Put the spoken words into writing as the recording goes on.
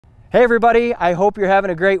Hey everybody, I hope you're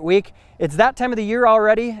having a great week. It's that time of the year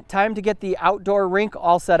already, time to get the outdoor rink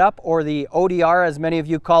all set up, or the ODR as many of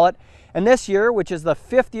you call it. And this year, which is the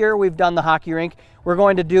 5th year we've done the hockey rink, we're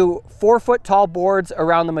going to do 4-foot tall boards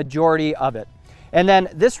around the majority of it. And then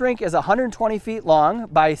this rink is 120 feet long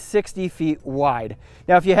by 60 feet wide.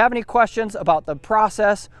 Now, if you have any questions about the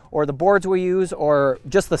process or the boards we use or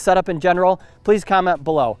just the setup in general, please comment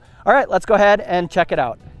below. All right, let's go ahead and check it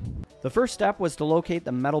out. The first step was to locate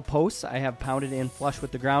the metal posts I have pounded in flush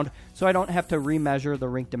with the ground so I don't have to remeasure the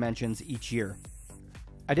rink dimensions each year.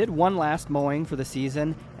 I did one last mowing for the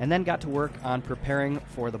season and then got to work on preparing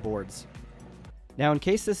for the boards. Now, in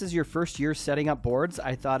case this is your first year setting up boards,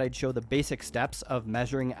 I thought I'd show the basic steps of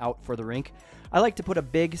measuring out for the rink. I like to put a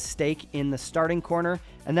big stake in the starting corner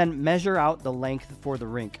and then measure out the length for the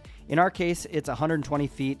rink. In our case, it's 120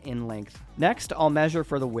 feet in length. Next, I'll measure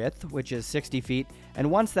for the width, which is 60 feet, and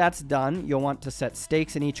once that's done, you'll want to set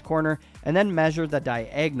stakes in each corner and then measure the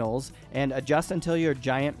diagonals and adjust until your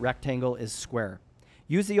giant rectangle is square.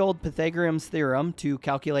 Use the old Pythagorean's theorem to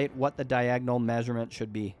calculate what the diagonal measurement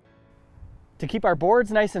should be. To keep our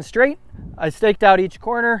boards nice and straight, I staked out each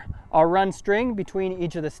corner. I'll run string between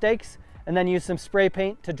each of the stakes and then use some spray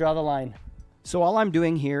paint to draw the line. So all I'm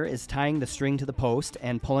doing here is tying the string to the post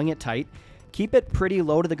and pulling it tight. Keep it pretty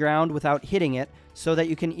low to the ground without hitting it so that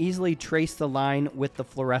you can easily trace the line with the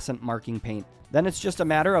fluorescent marking paint. Then it's just a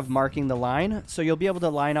matter of marking the line so you'll be able to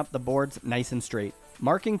line up the boards nice and straight.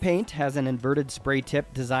 Marking paint has an inverted spray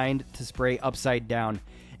tip designed to spray upside down.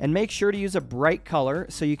 And make sure to use a bright color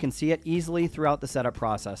so you can see it easily throughout the setup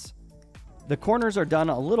process. The corners are done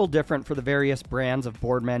a little different for the various brands of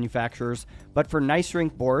board manufacturers, but for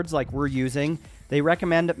NiceRink boards like we're using, they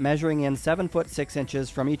recommend measuring in 7 foot 6 inches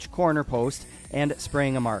from each corner post and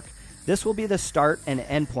spraying a mark. This will be the start and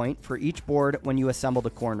end point for each board when you assemble the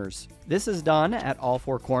corners. This is done at all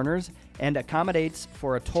 4 corners and accommodates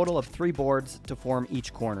for a total of 3 boards to form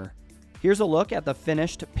each corner. Here's a look at the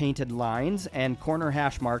finished painted lines and corner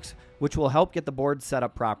hash marks, which will help get the board set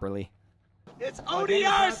up properly. It's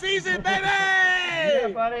ODR season, baby! Yeah,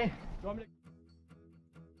 buddy.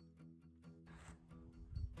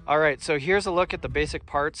 All right, so here's a look at the basic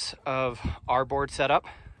parts of our board setup.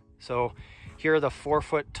 So here are the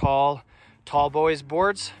 4-foot tall Tallboys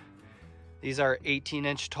boards. These are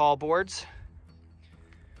 18-inch tall boards.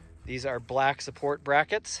 These are black support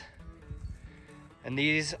brackets. And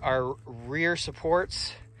these are rear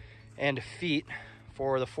supports and feet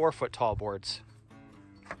for the 4-foot tall boards.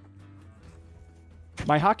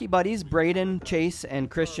 My hockey buddies, Braden, Chase, and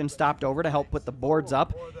Christian stopped over to help put the boards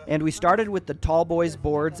up, and we started with the Tallboys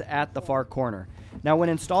boards at the far corner. Now, when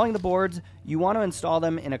installing the boards, you want to install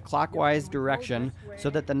them in a clockwise direction so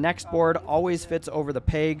that the next board always fits over the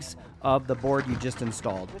pegs of the board you just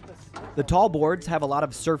installed. The tall boards have a lot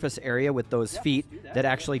of surface area with those feet that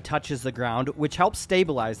actually touches the ground, which helps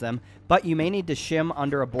stabilize them, but you may need to shim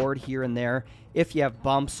under a board here and there if you have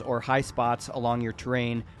bumps or high spots along your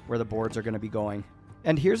terrain where the boards are going to be going.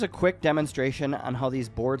 And here's a quick demonstration on how these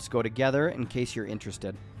boards go together in case you're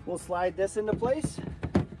interested. We'll slide this into place,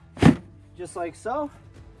 just like so.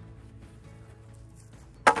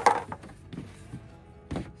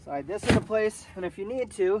 Slide this into place, and if you need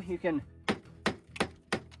to, you can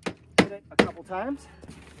hit it a couple times.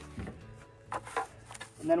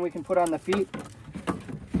 And then we can put on the feet.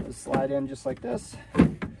 Just slide in just like this.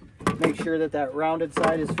 Make sure that that rounded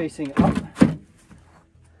side is facing up.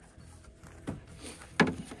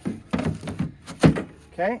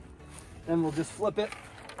 Okay, then we'll just flip it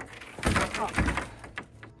up.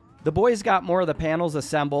 The boys got more of the panels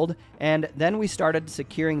assembled, and then we started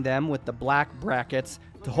securing them with the black brackets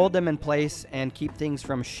to hold them in place and keep things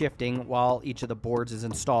from shifting while each of the boards is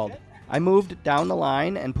installed. I moved down the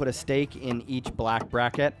line and put a stake in each black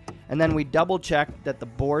bracket, and then we double checked that the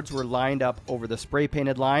boards were lined up over the spray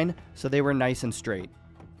painted line so they were nice and straight.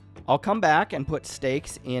 I'll come back and put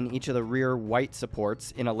stakes in each of the rear white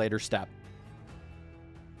supports in a later step.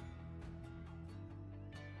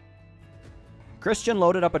 Christian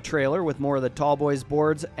loaded up a trailer with more of the Tallboys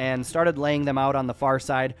boards and started laying them out on the far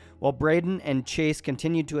side, while Braden and Chase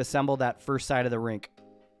continued to assemble that first side of the rink.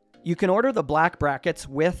 You can order the black brackets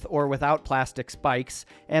with or without plastic spikes,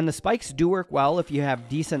 and the spikes do work well if you have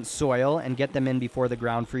decent soil and get them in before the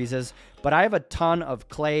ground freezes, but I have a ton of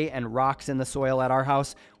clay and rocks in the soil at our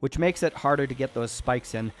house, which makes it harder to get those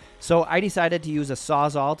spikes in. So I decided to use a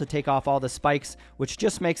Sawzall to take off all the spikes, which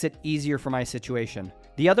just makes it easier for my situation.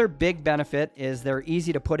 The other big benefit is they're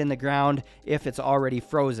easy to put in the ground if it's already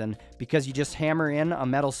frozen, because you just hammer in a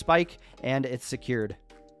metal spike and it's secured.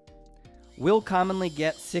 We'll commonly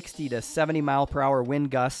get 60 to 70 mile per hour wind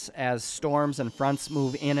gusts as storms and fronts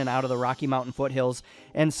move in and out of the Rocky Mountain foothills,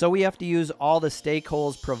 and so we have to use all the stake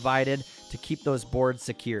holes provided to keep those boards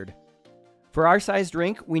secured. For our sized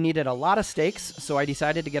rink, we needed a lot of stakes, so I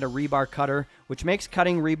decided to get a rebar cutter, which makes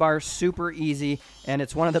cutting rebar super easy, and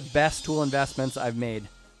it's one of the best tool investments I've made.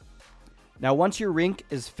 Now, once your rink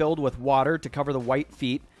is filled with water to cover the white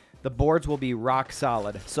feet, the boards will be rock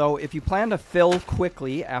solid. So if you plan to fill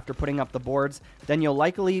quickly after putting up the boards, then you'll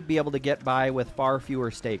likely be able to get by with far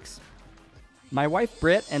fewer stakes. My wife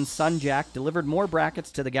Britt and son Jack delivered more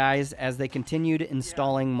brackets to the guys as they continued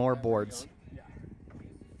installing more boards.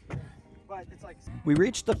 We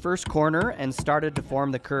reached the first corner and started to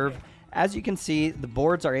form the curve. As you can see, the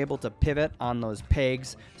boards are able to pivot on those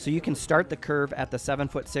pegs, so you can start the curve at the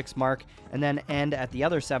 7'6" mark and then end at the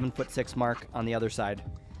other 7'6" mark on the other side.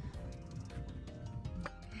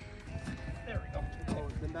 There we go. Oh,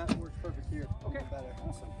 then that works perfect here. Okay.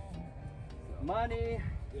 Awesome. Money.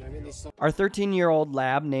 Our 13-year-old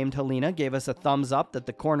lab named Helena gave us a thumbs up that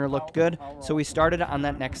the corner looked good, so we started on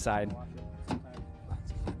that next side.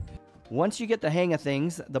 Once you get the hang of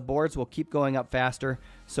things, the boards will keep going up faster,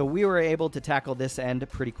 so we were able to tackle this end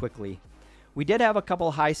pretty quickly. We did have a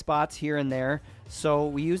couple high spots here and there, so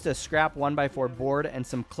we used a scrap 1x4 board and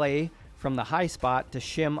some clay from the high spot to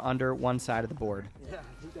shim under one side of the board.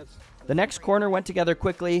 The next corner went together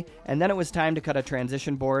quickly, and then it was time to cut a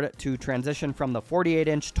transition board to transition from the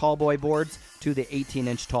 48-inch Tallboy boards to the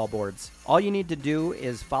 18-inch tall boards. All you need to do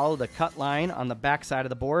is follow the cut line on the back side of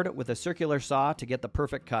the board with a circular saw to get the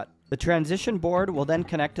perfect cut. The transition board will then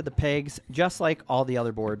connect to the pegs just like all the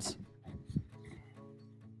other boards.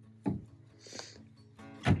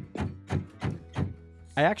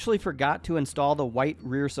 I actually forgot to install the white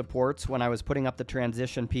rear supports when I was putting up the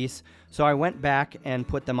transition piece, so I went back and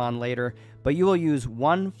put them on later, but you will use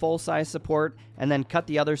one full-size support and then cut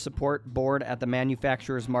the other support board at the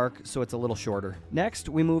manufacturer's mark so it's a little shorter. Next,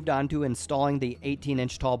 we moved on to installing the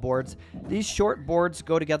 18-inch tall boards. These short boards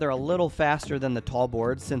go together a little faster than the tall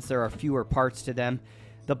boards since there are fewer parts to them.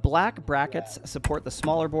 The black brackets support the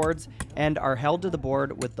smaller boards and are held to the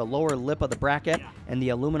board with the lower lip of the bracket and the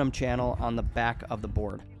aluminum channel on the back of the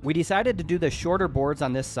board. We decided to do the shorter boards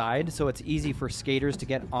on this side so it's easy for skaters to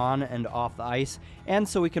get on and off the ice, and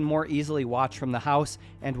so we can more easily watch from the house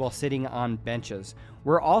and while sitting on benches.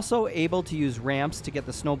 We're also able to use ramps to get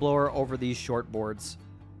the snowblower over these short boards.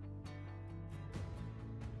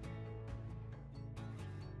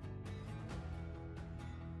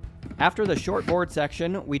 After the short board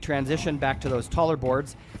section, we transitioned back to those taller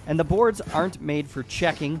boards, and the boards aren't made for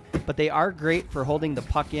checking, but they are great for holding the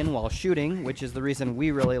puck in while shooting, which is the reason we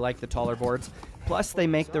really like the taller boards. Plus, they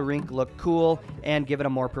make the rink look cool and give it a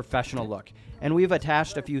more professional look. And we've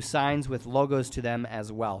attached a few signs with logos to them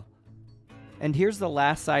as well. And here's the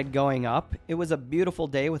last side going up. It was a beautiful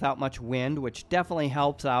day without much wind, which definitely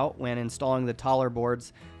helps out when installing the taller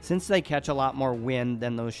boards, since they catch a lot more wind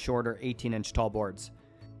than those shorter 18-inch tall boards.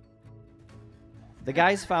 The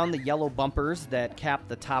guys found the yellow bumpers that cap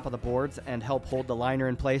the top of the boards and help hold the liner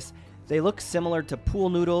in place. They look similar to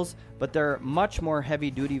pool noodles, but they're a much more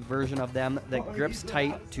heavy-duty version of them that grips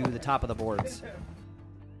tight to the top of the boards.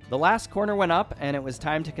 The last corner went up, and it was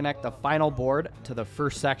time to connect the final board to the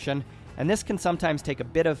first section, and this can sometimes take a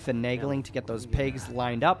bit of finagling to get those pegs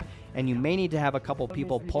lined up, and you may need to have a couple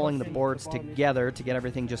people pulling the boards together to get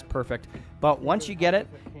everything just perfect. But once you get it,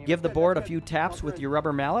 give the board a few taps with your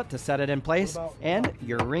rubber mallet to set it in place, and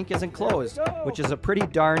your rink is enclosed, which is a pretty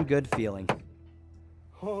darn good feeling.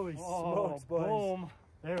 Holy smokes, boys. Boom.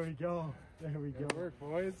 There we go. There we go. Good work,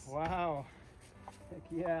 boys. Wow. Heck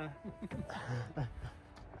yeah.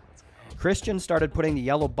 Christian started putting the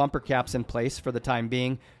yellow bumper caps in place for the time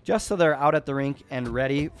being, just so they're out at the rink and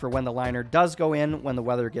ready for when the liner does go in when the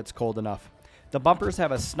weather gets cold enough. The bumpers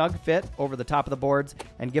have a snug fit over the top of the boards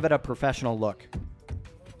and give it a professional look.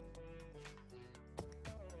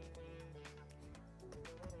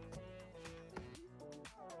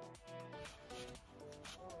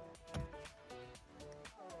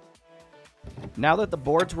 Now that the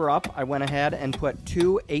boards were up, I went ahead and put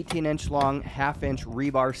two 18-inch long half-inch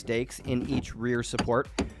rebar stakes in each rear support.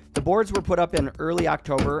 The boards were put up in early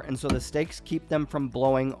October, and so the stakes keep them from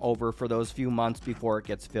blowing over for those few months before it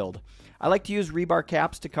gets filled. I like to use rebar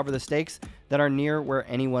caps to cover the stakes that are near where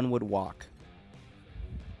anyone would walk.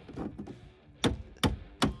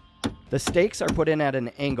 The stakes are put in at an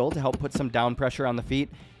angle to help put some down pressure on the feet,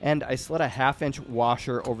 and I slid a half-inch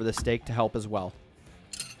washer over the stake to help as well.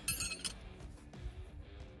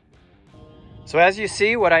 So as you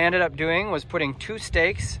see, what I ended up doing was putting two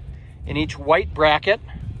stakes in each white bracket,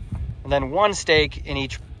 and then one stake in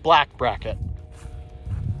each black bracket.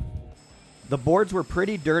 The boards were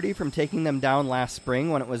pretty dirty from taking them down last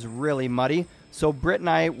spring when it was really muddy, so Britt and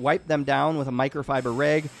I wiped them down with a microfiber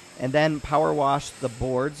rag and then power washed the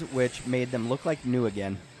boards, which made them look like new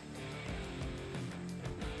again.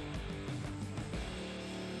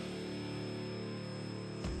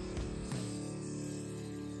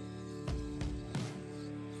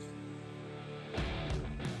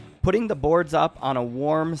 Putting the boards up on a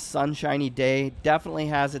warm, sunshiny day definitely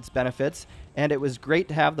has its benefits, and it was great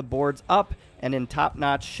to have the boards up and in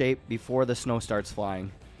top-notch shape before the snow starts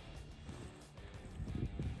flying.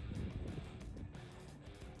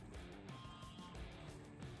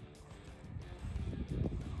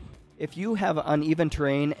 If you have uneven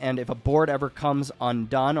terrain and if a board ever comes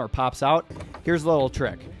undone or pops out, here's a little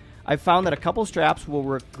trick. I've found that a couple straps will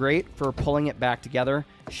work great for pulling it back together.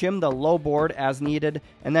 Shim the low board as needed,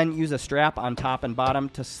 and then use a strap on top and bottom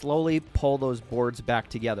to slowly pull those boards back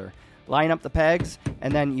together. Line up the pegs,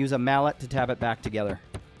 and then use a mallet to tap it back together.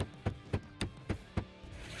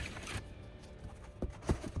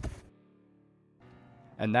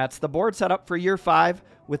 And that's the board setup for year 5,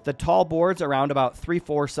 with the tall boards around about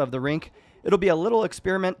 3/4 of the rink. It'll be a little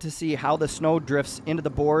experiment to see how the snow drifts into the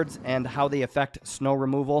boards and how they affect snow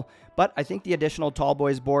removal, but I think the additional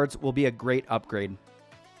Tallboys boards will be a great upgrade.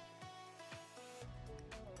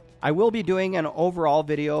 I will be doing an overall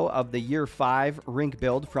video of the year 5 rink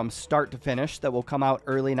build from start to finish that will come out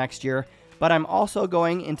early next year, but I'm also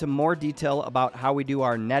going into more detail about how we do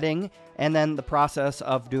our netting and then the process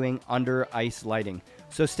of doing under ice lighting.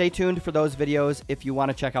 So stay tuned for those videos if you want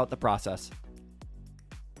to check out the process.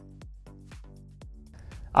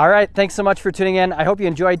 All right, thanks so much for tuning in. I hope you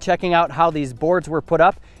enjoyed checking out how these boards were put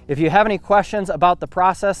up. If you have any questions about the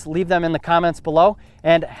process, leave them in the comments below,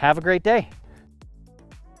 and have a great day.